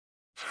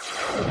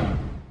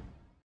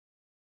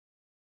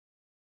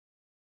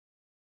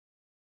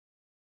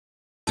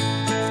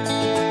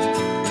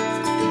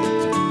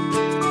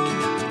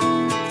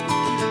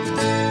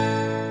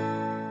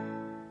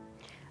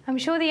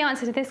sure the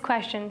answer to this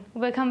question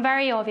will become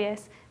very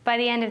obvious by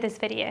the end of this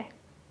video.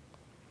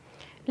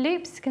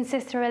 Loupes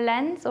consist of a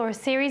lens or a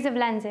series of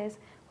lenses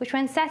which,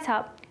 when set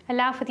up,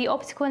 allow for the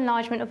optical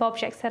enlargement of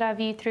objects that are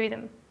viewed through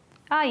them,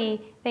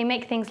 i.e. they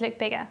make things look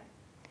bigger.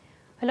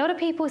 A lot of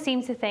people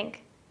seem to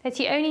think that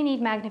you only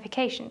need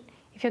magnification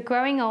if you're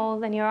growing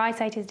old and your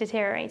eyesight is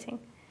deteriorating,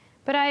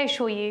 but I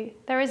assure you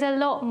there is a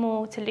lot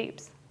more to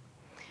loupes.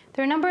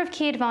 There are a number of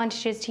key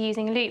advantages to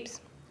using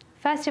loupes.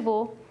 First of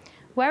all,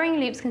 wearing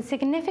loupes can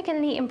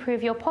significantly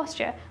improve your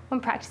posture when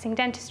practicing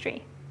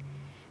dentistry.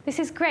 This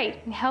is great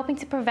in helping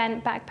to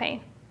prevent back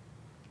pain.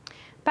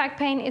 Back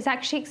pain is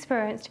actually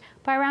experienced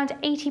by around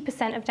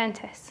 80% of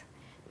dentists,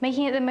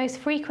 making it the most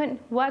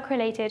frequent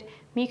work-related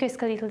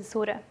mucoskeletal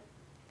disorder.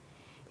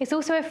 It's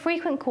also a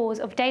frequent cause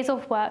of days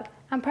off work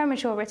and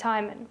premature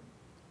retirement.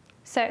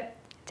 So,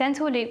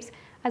 dental loupes,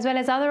 as well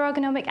as other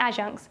ergonomic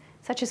adjuncts,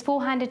 such as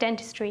four-handed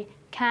dentistry,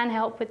 can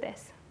help with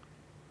this.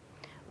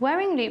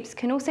 Wearing loupes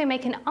can also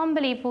make an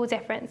unbelievable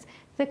difference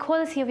to the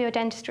quality of your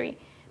dentistry,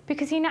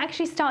 because you can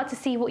actually start to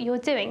see what you're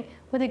doing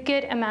with a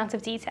good amount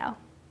of detail.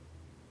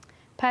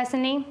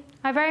 Personally,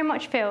 I very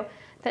much feel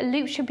that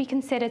loupes should be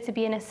considered to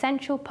be an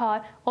essential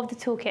part of the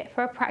toolkit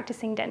for a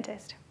practicing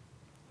dentist.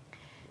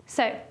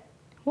 So,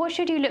 what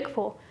should you look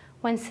for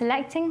when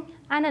selecting,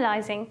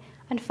 analysing,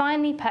 and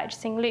finally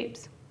purchasing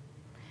loupes?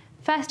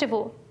 First of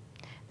all,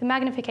 the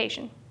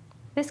magnification.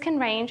 This can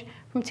range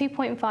from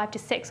 2.5 to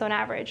 6 on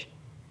average.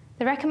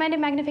 The recommended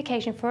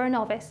magnification for a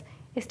novice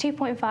is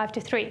 2.5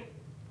 to 3.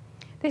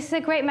 This is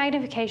a great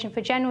magnification for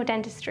general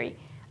dentistry,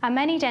 and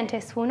many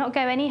dentists will not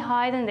go any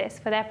higher than this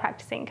for their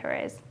practicing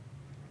careers.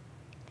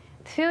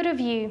 The field of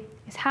view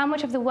is how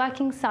much of the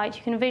working site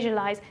you can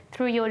visualise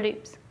through your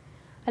loupes.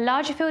 A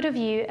larger field of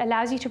view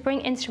allows you to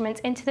bring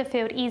instruments into the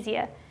field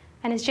easier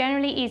and is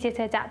generally easier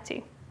to adapt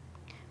to.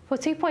 For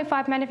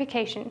 2.5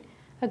 magnification,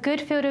 a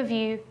good field of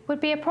view would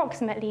be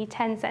approximately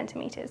 10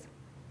 centimetres.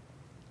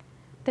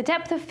 The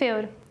depth of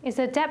field is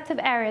the depth of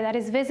area that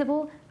is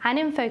visible and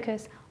in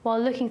focus while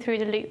looking through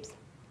the loupes.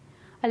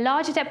 A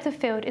larger depth of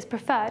field is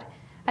preferred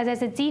as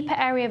there's a deeper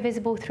area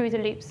visible through the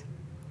loupes.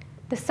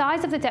 The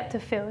size of the depth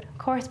of field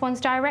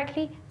corresponds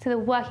directly to the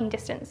working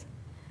distance.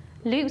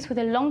 Loupes with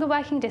a longer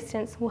working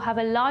distance will have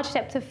a large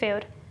depth of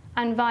field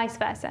and vice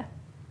versa.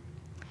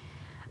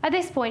 At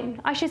this point,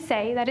 I should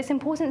say that it's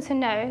important to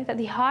know that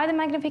the higher the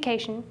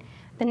magnification,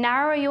 the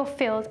narrower your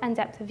field and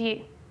depth of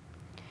view.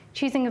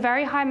 Choosing a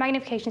very high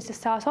magnification to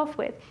start off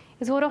with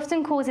is what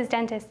often causes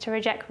dentists to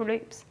reject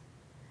loupes.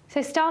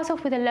 So start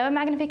off with a lower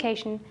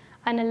magnification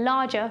and a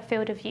larger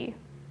field of view.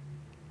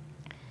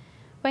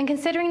 When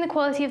considering the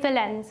quality of the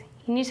lens,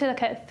 you need to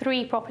look at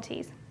 3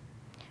 properties.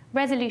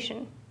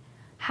 Resolution.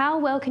 How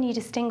well can you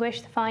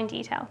distinguish the fine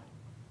detail?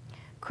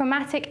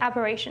 Chromatic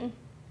aberration.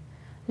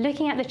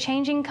 Looking at the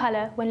changing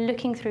colour when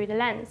looking through the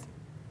lens.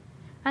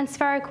 And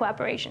spherical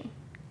aberration.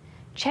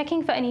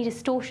 Checking for any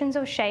distortions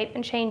of shape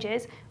and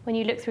changes when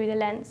you look through the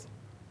lens.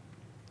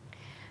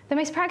 The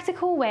most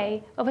practical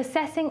way of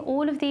assessing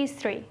all of these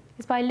 3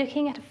 is by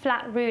looking at a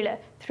flat ruler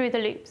through the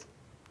loupes.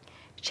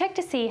 Check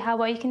to see how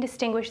well you can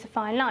distinguish the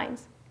fine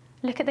lines.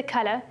 Look at the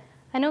colour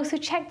and also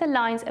check the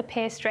lines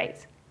appear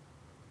straight.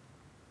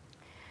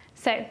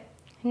 So,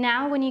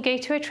 now when you go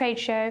to a trade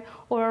show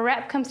or a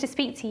rep comes to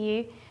speak to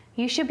you,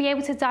 you should be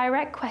able to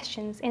direct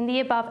questions in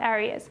the above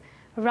areas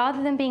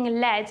rather than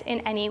being led in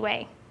any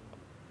way.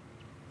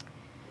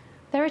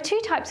 There are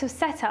 2 types of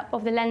setup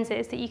of the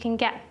lenses that you can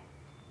get: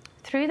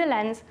 through the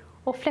lens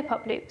or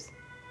flip-up loupes.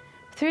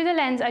 Through the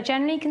lens are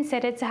generally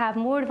considered to have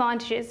more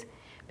advantages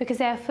because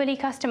they are fully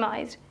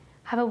customised,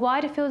 have a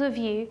wider field of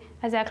view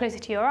as they are closer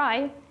to your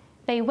eye,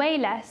 they weigh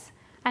less,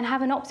 and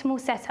have an optimal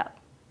setup.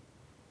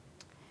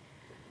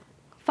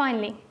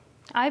 Finally,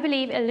 I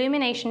believe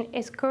illumination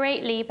is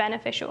greatly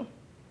beneficial.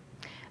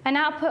 An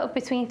output of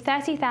between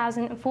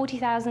 30,000 and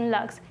 40,000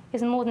 lux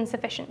is more than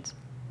sufficient.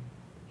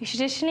 You should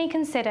additionally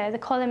consider the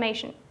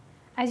collimation,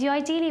 as you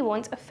ideally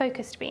want a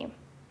focused beam.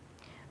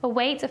 A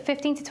weight of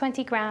 15 to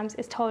 20 grams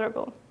is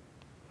tolerable.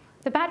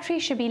 The battery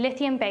should be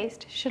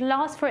lithium-based, should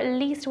last for at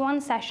least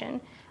 1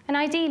 session, and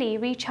ideally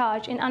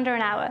recharge in under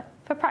an hour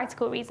for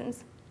practical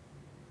reasons.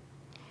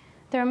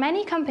 There are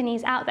many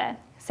companies out there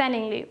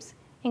selling loupes,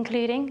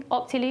 including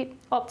Optiloop,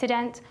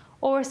 Optident,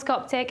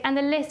 Oroscoptic, and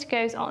the list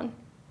goes on.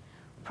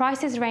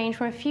 Prices range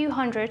from a few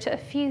hundred to a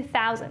few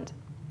thousand.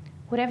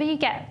 Whatever you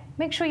get,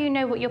 make sure you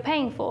know what you're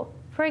paying for.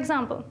 For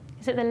example,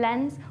 is it the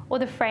lens or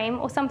the frame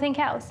or something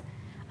else?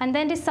 And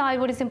then decide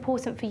what is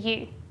important for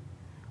you.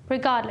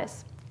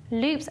 Regardless,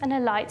 loupes and a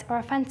light are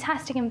a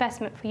fantastic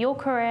investment for your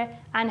career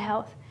and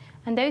health,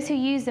 and those who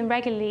use them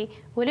regularly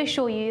will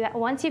assure you that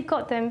once you've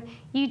got them,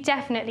 you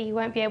definitely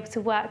won't be able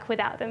to work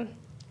without them.